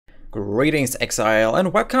Greetings, Exile,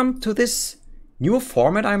 and welcome to this new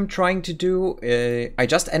format I'm trying to do. I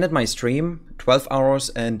just ended my stream, 12 hours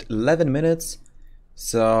and 11 minutes.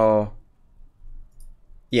 So,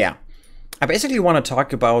 yeah. I basically want to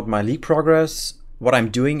talk about my league progress, what I'm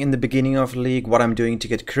doing in the beginning of the league, what I'm doing to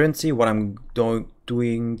get currency, what I'm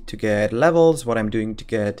doing to get levels, what I'm doing to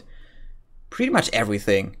get pretty much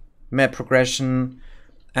everything. Map progression,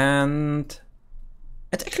 and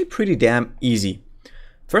it's actually pretty damn easy.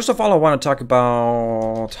 First of all, I want to talk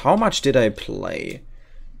about how much did I play.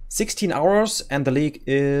 16 hours and the league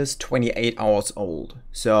is 28 hours old.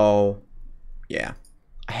 So, yeah.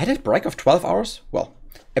 I had a break of 12 hours? Well,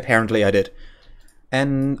 apparently I did.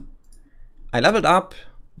 And I leveled up.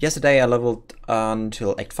 Yesterday I leveled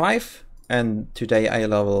until Act 5. And today I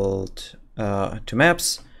leveled to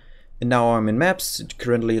maps. And now I'm in maps.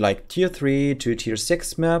 Currently like tier 3 to tier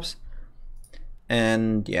 6 maps.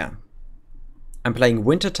 And yeah. I'm playing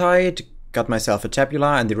Wintertide, got myself a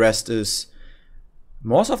tabula, and the rest is...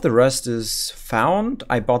 most of the rest is found.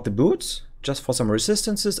 I bought the boots, just for some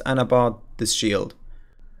resistances, and I bought this shield.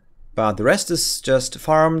 But the rest is just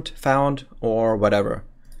farmed, found, or whatever.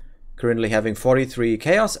 Currently having 43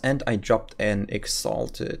 chaos, and I dropped an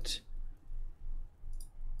exalted.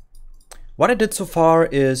 What I did so far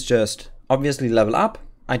is just, obviously level up.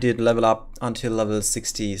 I did level up until level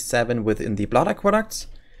 67 within the Blood Aqueducts,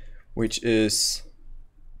 which is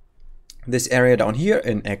this area down here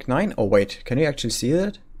in Act 9. Oh wait, can you actually see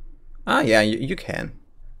that? Ah yeah, you can.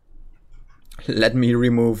 Let me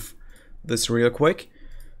remove this real quick.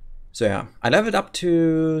 So yeah, I leveled up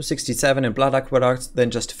to 67 in Blood Aqueducts, then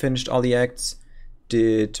just finished all the acts,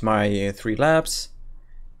 did my 3 labs,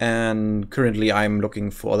 and currently I'm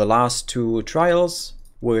looking for the last 2 trials,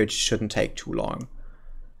 which shouldn't take too long.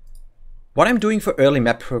 What I'm doing for early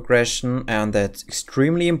map progression, and that's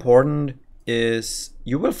extremely important, is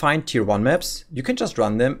you will find tier 1 maps. You can just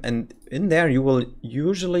run them, and in there you will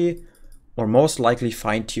usually or most likely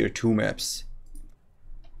find tier 2 maps.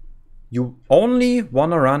 You only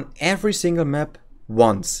want to run every single map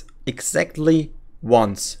once, exactly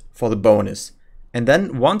once, for the bonus. And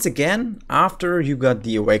then once again after you got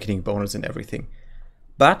the awakening bonus and everything.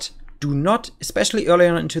 But do not, especially early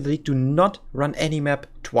on into the league, do not run any map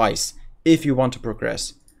twice if you want to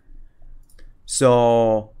progress.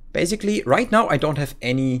 So basically right now I don't have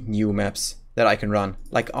any new maps that I can run.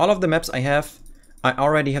 Like all of the maps I have, I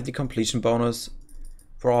already have the completion bonus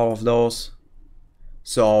for all of those.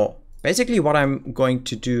 So basically what I'm going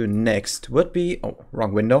to do next would be, oh,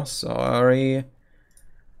 wrong window, sorry.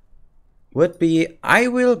 Would be, I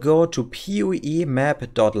will go to PoE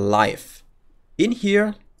map.live. In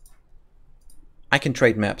here I can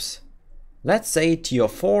trade maps. Let's say tier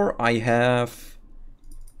 4 I have,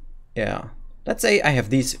 yeah, let's say I have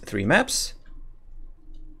these 3 maps.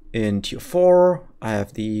 In tier 4 I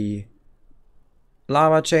have the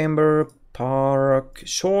lava chamber, park,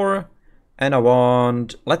 shore, and I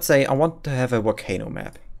want, let's say I want to have a volcano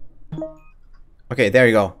map. Okay, there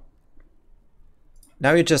you go.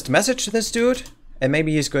 Now you just message this dude and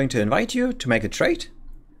maybe he's going to invite you to make a trade.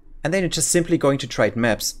 And then you're just simply going to trade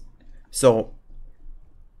maps. So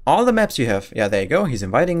all the maps you have, yeah, there you go, he's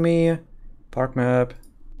inviting me. Park map.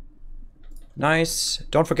 Nice.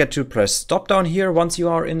 Don't forget to press stop down here once you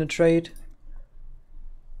are in a trade.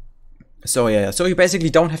 So yeah, so you basically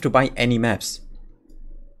don't have to buy any maps.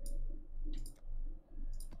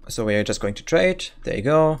 So we are just going to trade. There you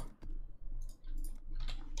go.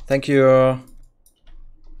 Thank you.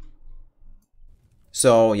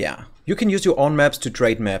 So yeah, you can use your own maps to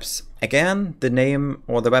trade maps. Again, the name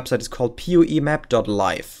or the website is called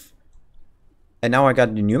poemap.live. And now I got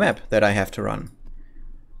a new map that I have to run.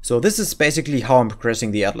 So this is basically how I'm progressing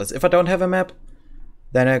the atlas. If I don't have a map,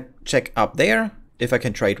 then I check up there if I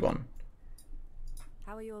can trade one.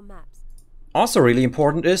 How are your maps? Also really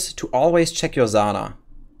important is to always check your Zana.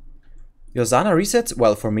 Your Zana resets,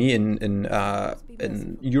 well for me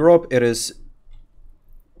in Europe it is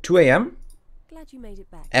 2 AM. Glad you made it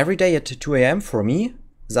back. Every day at 2 AM for me,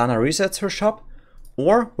 Zana resets her shop,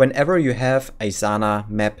 or whenever you have a Zana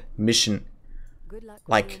map mission. Good luck.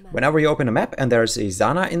 Like whenever you open a map and there's a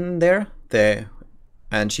Zana in there,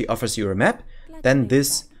 and she offers you a map, then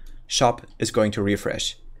this shop is going to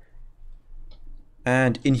refresh.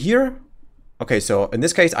 And in here, okay, so in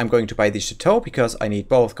this case I'm going to buy the Chateau because I need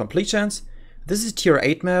both completions. This is tier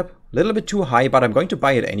 8 map, a little bit too high, but I'm going to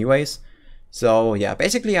buy it anyways. So yeah,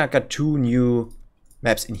 basically I got 2 new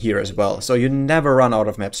maps in here as well. So you never run out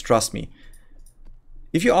of maps, trust me.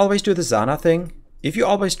 If you always do the Zana thing, if you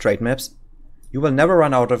always trade maps, you will never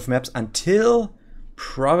run out of maps until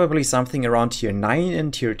probably something around tier 9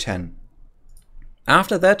 and tier 10.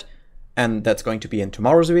 After that, and that's going to be in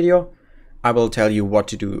tomorrow's video. I will tell you what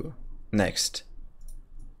to do next.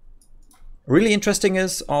 Really interesting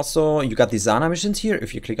is also you got the Zana missions here.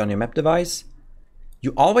 If you click on your map device,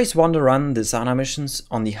 you always want to run the Zana missions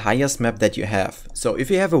on the highest map that you have. So if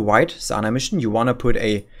you have a white Zana mission, you want to put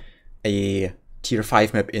a tier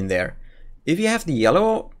 5 map in there. If you have the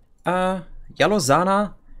yellow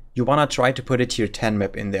Zana, you want to try to put a tier 10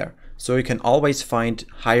 map in there. So you can always find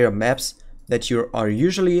higher maps that you are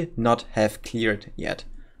usually not have cleared yet.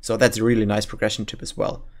 So that's a really nice progression tip as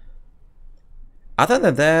well. Other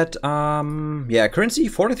than that, yeah, currency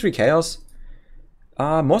 43 chaos.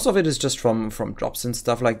 Most of it is just from drops and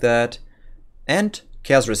stuff like that. And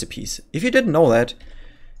chaos recipes. If you didn't know that,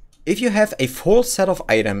 if you have a full set of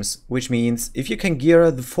items, which means if you can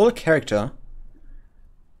gear the full character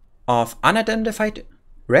of unidentified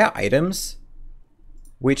rare items,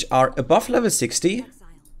 which are above level 60,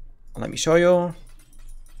 let me show you.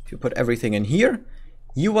 If you put everything in here,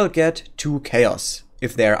 you will get 2 chaos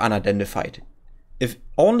if they are unidentified. If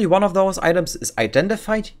only one of those items is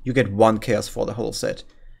identified, you get 1 chaos for the whole set.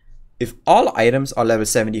 If all items are level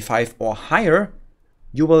 75 or higher,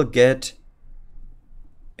 you will get,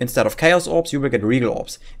 instead of chaos orbs, you will get regal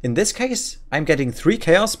orbs. In this case, I'm getting 3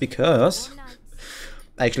 chaos because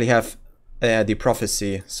I actually have the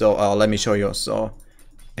prophecy. So let me show you. So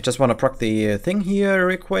I just want to proc the thing here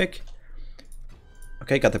real quick.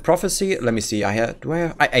 Okay, got the prophecy. Let me see. I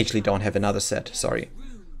actually don't have another set. Sorry.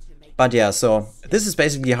 But yeah, so this is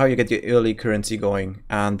basically how you get your early currency going,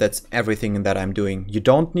 and that's everything that I'm doing. You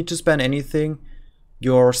don't need to spend anything.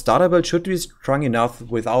 Your starter build should be strong enough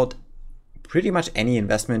without pretty much any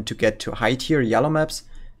investment to get to high tier yellow maps,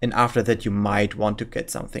 and after that you might want to get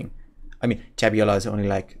something. I mean, Tabula is only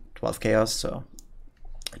like 12 chaos, so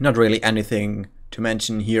not really anything to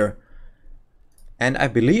mention here. And I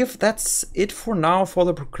believe that's it for now for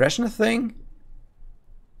the progression thing.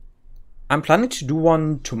 I'm planning to do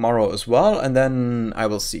one tomorrow as well, and then I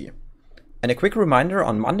will see. And a quick reminder,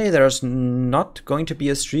 on Monday there's not going to be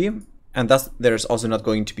a stream, and thus there's also not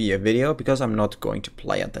going to be a video because I'm not going to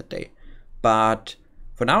play it that day. But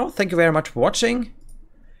for now, thank you very much for watching,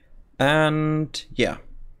 and yeah.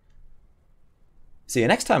 See you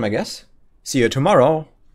next time, I guess. See you tomorrow.